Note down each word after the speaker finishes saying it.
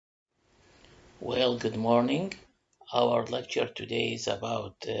Well, good morning. Our lecture today is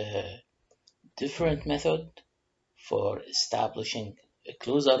about different method for establishing a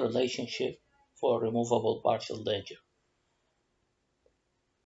closer relationship for removable partial denture.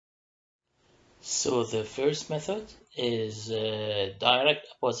 So the first method is direct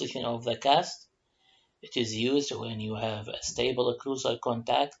apposition of the cast. It is used when you have a stable occlusal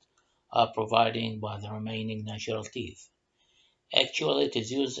contact provided by the remaining natural teeth. Actually, it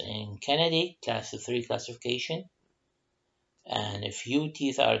is used in Kennedy Class 3 classification, and a few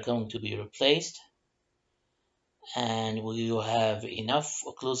teeth are going to be replaced, and you have enough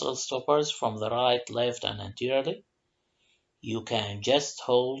occlusal stoppers from the right, left, and anteriorly. You can just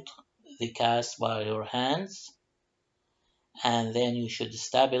hold the cast by your hands, and then you should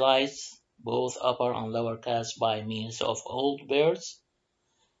stabilize both upper and lower cast by means of old bears,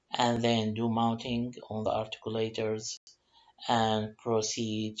 and then do mounting on the articulators and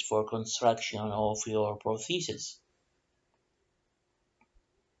proceed for construction of your prosthesis.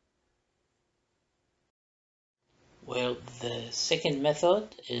 Well, the second method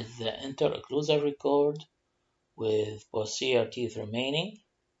is the interocclusal record with posterior teeth remaining.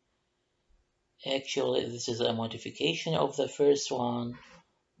 Actually, this is a modification of the first one,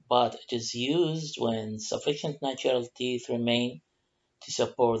 but it is used when sufficient natural teeth remain to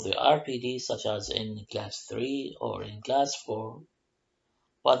support the RPD, such as in class 3 or in class 4.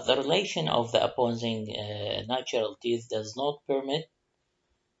 But the relation of the opposing natural teeth does not permit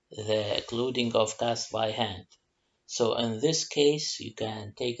the occluding of cast by hand. So in this case, you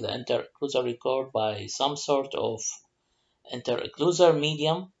can take the interocclusal record by some sort of interocclusal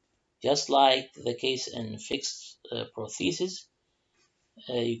medium, just like the case in fixed prosthesis.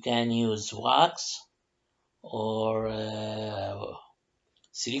 You can use wax or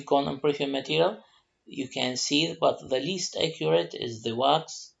silicone impression material. You can see, but the least accurate is the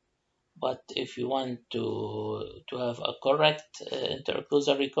wax. But if you want to have a correct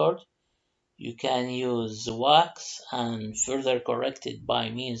interocclusal record, you can use wax and further correct it by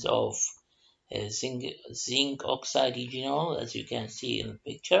means of zinc oxide eugenol, as you can see in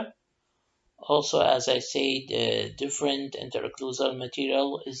the picture. Also, as I said, different interocclusal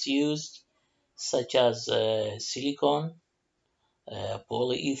material is used, such as silicone,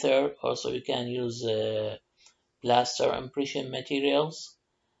 polyether. Also, you can use plaster impression materials,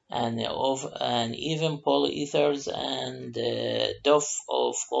 and even polyethers and doff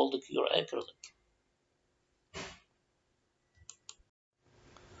of cold cure acrylic.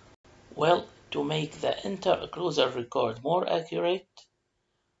 Well, to make the interocclusal record more accurate,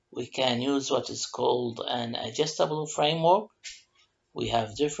 we can use what is called an adjustable framework. We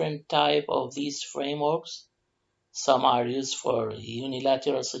have different type of these frameworks. Some are used for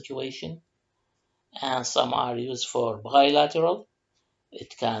unilateral situation, and some are used for bilateral.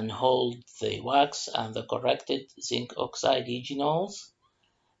 It can hold the wax and the corrected zinc oxide eugenuls,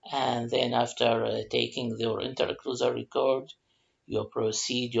 and then after taking your interocclusal record, you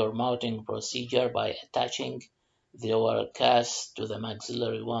proceed your mounting procedure by attaching the lower cast to the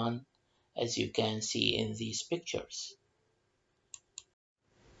maxillary one, as you can see in these pictures.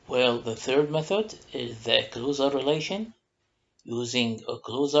 Well, the third method is the occlusal relation, using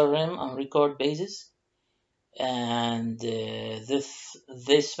occlusal rim on record basis. And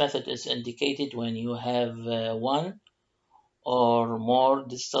this method is indicated when you have one or more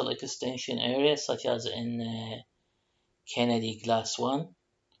distal extension areas, such as in Kennedy class 1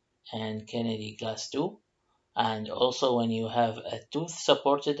 and Kennedy class 2, and also when you have a tooth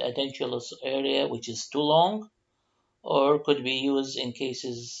supported edentulous area which is too long, or could be used in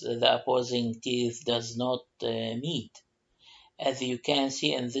cases the opposing teeth does not meet. As you can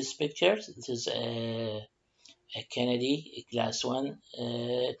see in this picture, this is a Kennedy class 1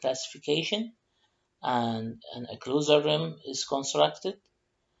 classification, and an occlusal rim is constructed,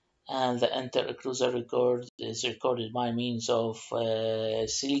 and the interocclusal record is recorded by means of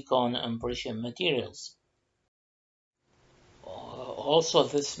silicone impression materials. Also,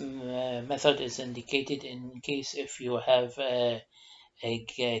 this method is indicated in case if you have a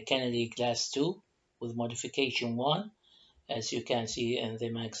Kennedy class 2 with modification 1, as you can see in the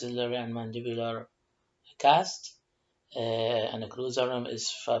maxillary and mandibular cast. An occlusal rim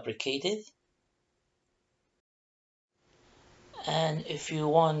is fabricated. And if you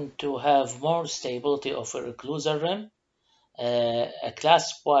want to have more stability of a occlusal rim, a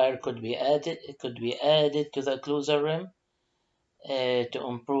clasp wire could be added. It could be added to the occlusal rim to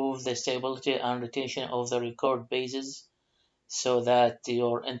improve the stability and retention of the record bases, so that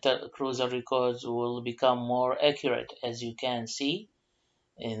your interocclusal records will become more accurate. As you can see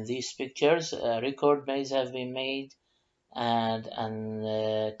in these pictures, record bases have been made and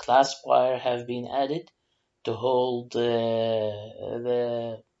a classifier have been added to hold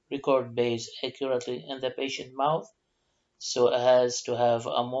the record base accurately in the patient mouth so as to have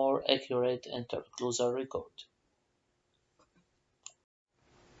a more accurate interocclusal record.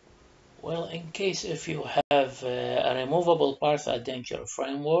 Well, in case if you have a removable partial denture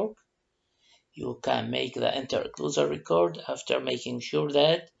framework, you can make the interocclusal record after making sure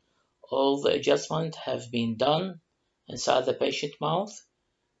that all the adjustments have been done inside the patient mouth.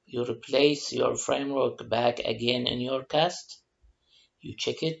 You replace your framework back again in your cast. You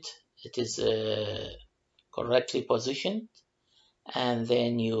check it is correctly positioned, and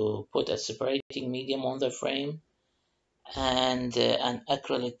then you put a separating medium on the frame and an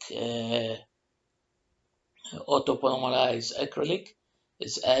acrylic autopolymerized acrylic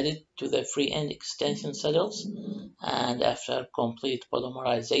is added to the free end extension saddles, and after complete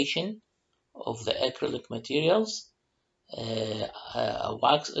polymerization of the acrylic materials, a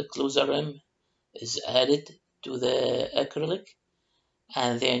wax occlusal rim is added to the acrylic,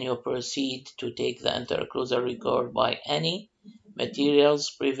 and then you proceed to take the interocclusal record by any materials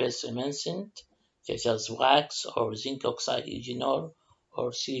previously mentioned, such as wax or zinc oxide eugenol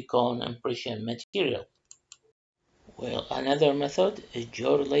or silicone impression material. Well, another method is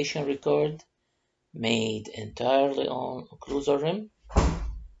jaw relation record made entirely on occlusal rim,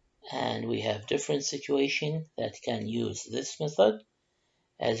 and we have different situations that can use this method,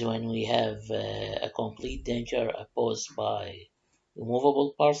 as when we have a complete denture opposed by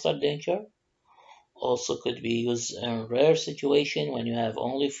removable partial denture. Also could be used in rare situation when you have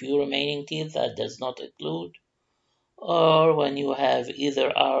only few remaining teeth that does not occlude, or when you have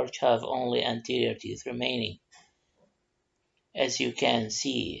either arch have only anterior teeth remaining. As you can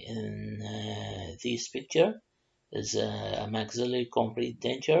see in this picture, is a maxillary complete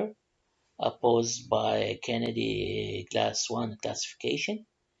denture opposed by Kennedy Class 1 classification.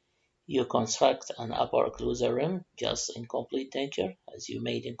 You construct an upper occlusal rim just in complete denture, as you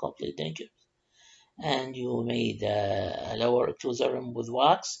made in complete denture, and you made a lower occlusal rim with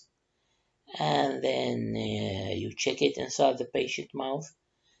wax, and then you check it inside the patient mouth,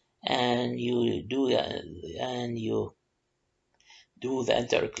 and you do the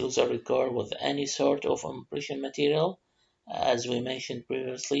interocclusal record with any sort of impression material, as we mentioned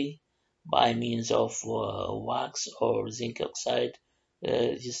previously, by means of wax or zinc oxide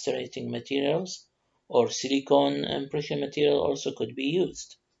registrating materials, or silicone impression material also could be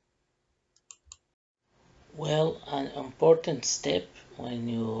used. Well, an important step when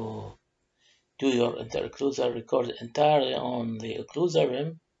you do your interocclusal record entirely on the occlusal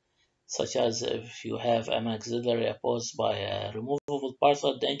rim, such as if you have a maxillary opposed by a removable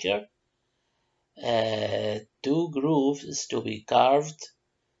partial denture, two grooves to be carved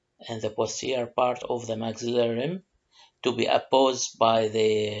in the posterior part of the maxillary rim to be opposed by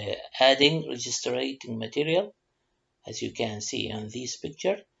the adding registrating material, as you can see in this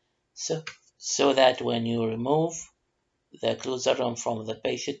picture, so that when you remove the occlusal rim from the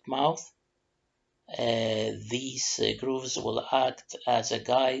patient mouth, these grooves will act as a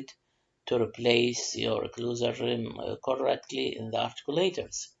guide to replace your occlusal rim correctly in the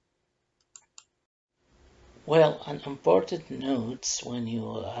articulators. Well, an important note when you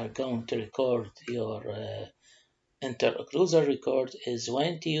are going to record your interocclusal record is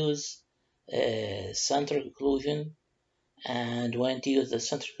when to use centric occlusion and when to use the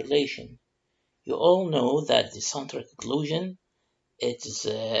centric relation. You all know that the centric occlusion, it is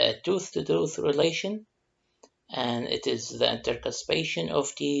a tooth-to-tooth relation, and it is the intercuspation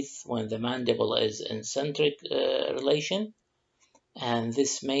of teeth when the mandible is in centric relation, and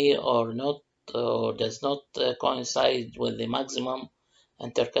this may or not or does not coincide with the maximum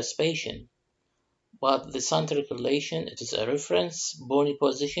intercuspation. But the centric relation, it is a reference bony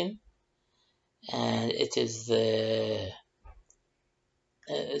position, and it is the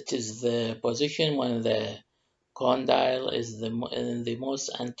position when the condyle is in the most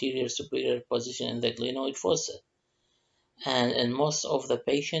anterior superior position in the glenoid fossa. And in most of the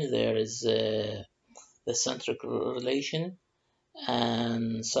patients, there is the centric relation,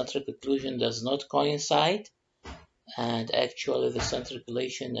 and centric occlusion does not coincide, and actually the centric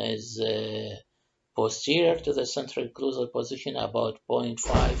relation is posterior to the centric occlusal position about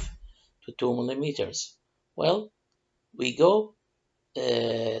 0.5 to 2 millimeters. Well, we go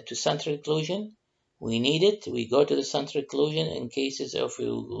to centric occlusion. We need it. We go to the centric occlusion in cases if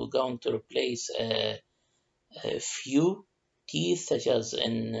we're going to replace a few teeth, such as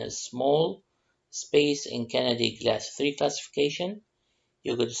in a small space in Kennedy Class 3 classification.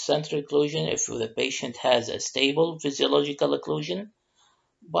 You go to centric occlusion if the patient has a stable physiological occlusion,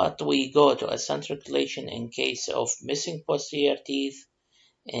 but we go to a centric relation in case of missing posterior teeth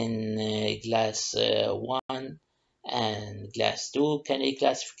in class 1 and class 2 candy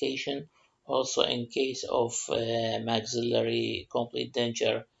classification, also in case of maxillary complete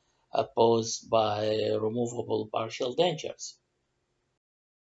denture opposed by removable partial dentures.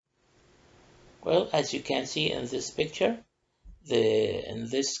 Well, as you can see in this picture, in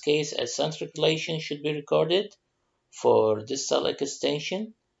this case, a centric relation should be recorded for distal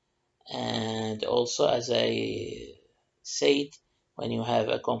extension, and also, as I said, when you have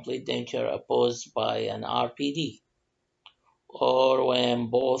a complete denture opposed by an RPD, or when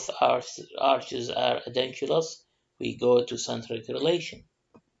both arches are edentulous, we go to centric relation.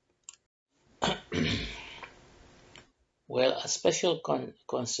 Well, a special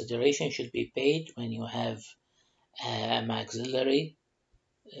consideration should be paid when you have a maxillary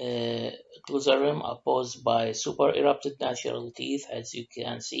occlusal rim opposed by super erupted natural teeth, as you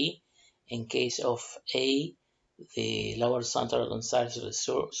can see. In case of A, the lower central incisor is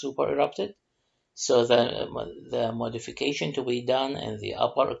super erupted, so the modification to be done in the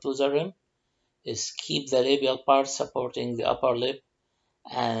upper occlusal rim is keep the labial part supporting the upper lip,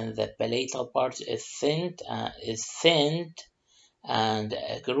 and the palatal part is thinned, and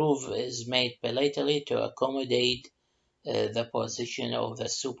a groove is made palatally to accommodate the position of the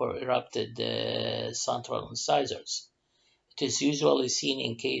super erupted central incisors. It is usually seen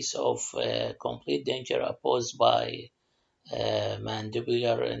in case of complete denture opposed by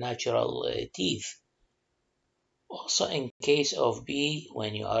mandibular natural teeth. Also, in case of B,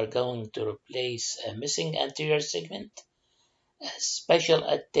 when you are going to replace a missing anterior segment, special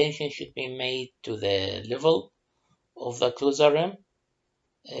attention should be made to the level of the occlusal rim.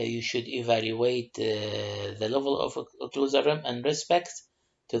 You should evaluate the level of occlusal rim in respect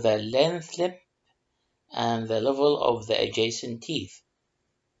to the length lip and the level of the adjacent teeth.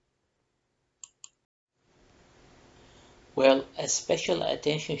 Well, a special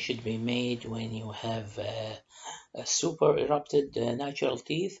attention should be made when you have a super erupted natural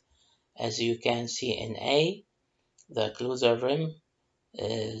teeth. As you can see in A, the occlusal rim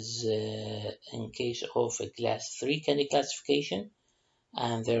is in case of a class 3 candy classification,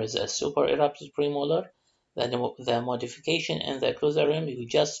 and there is a super erupted premolar. The modification in the occlusal rim, you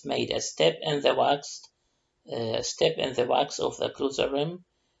just made a step in the wax of the occlusal rim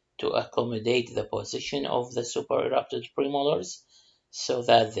to accommodate the position of the super erupted premolars, so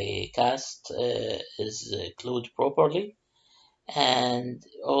that the cast is glued properly. And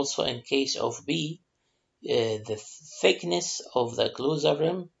also in case of B, the thickness of the occlusal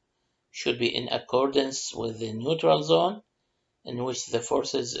rim should be in accordance with the neutral zone, in which the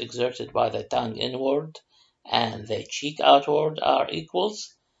forces exerted by the tongue inward and the cheek outward are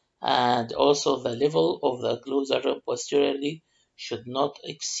equals, and also the level of the occlusal rim posteriorly should not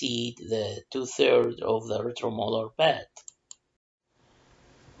exceed the 2/3 of the retromolar pad.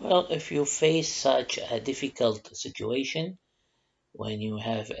 Well, if you face such a difficult situation, when you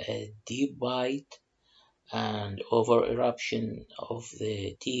have a deep bite and over eruption of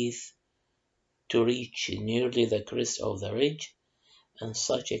the teeth to reach nearly the crest of the ridge, in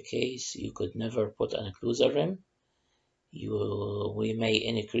such a case you could never put an occlusal rim. We may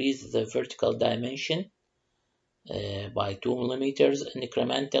increase the vertical dimension by 2 millimeters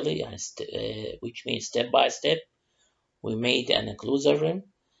incrementally, which means step by step. We made an occlusal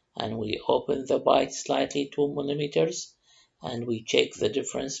rim and we open the bite slightly 2 millimeters, and we check the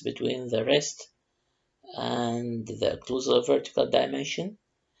difference between the rest and the occlusal vertical dimension,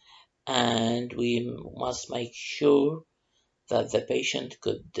 and we must make sure that the patient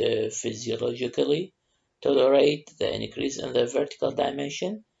could physiologically tolerate the increase in the vertical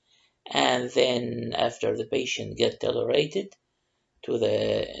dimension, and then after the patient get tolerated to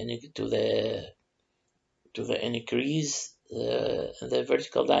the increase in the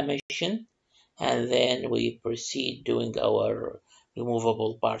vertical dimension, and then we proceed doing our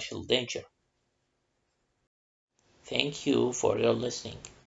removable partial denture. Thank you for your listening.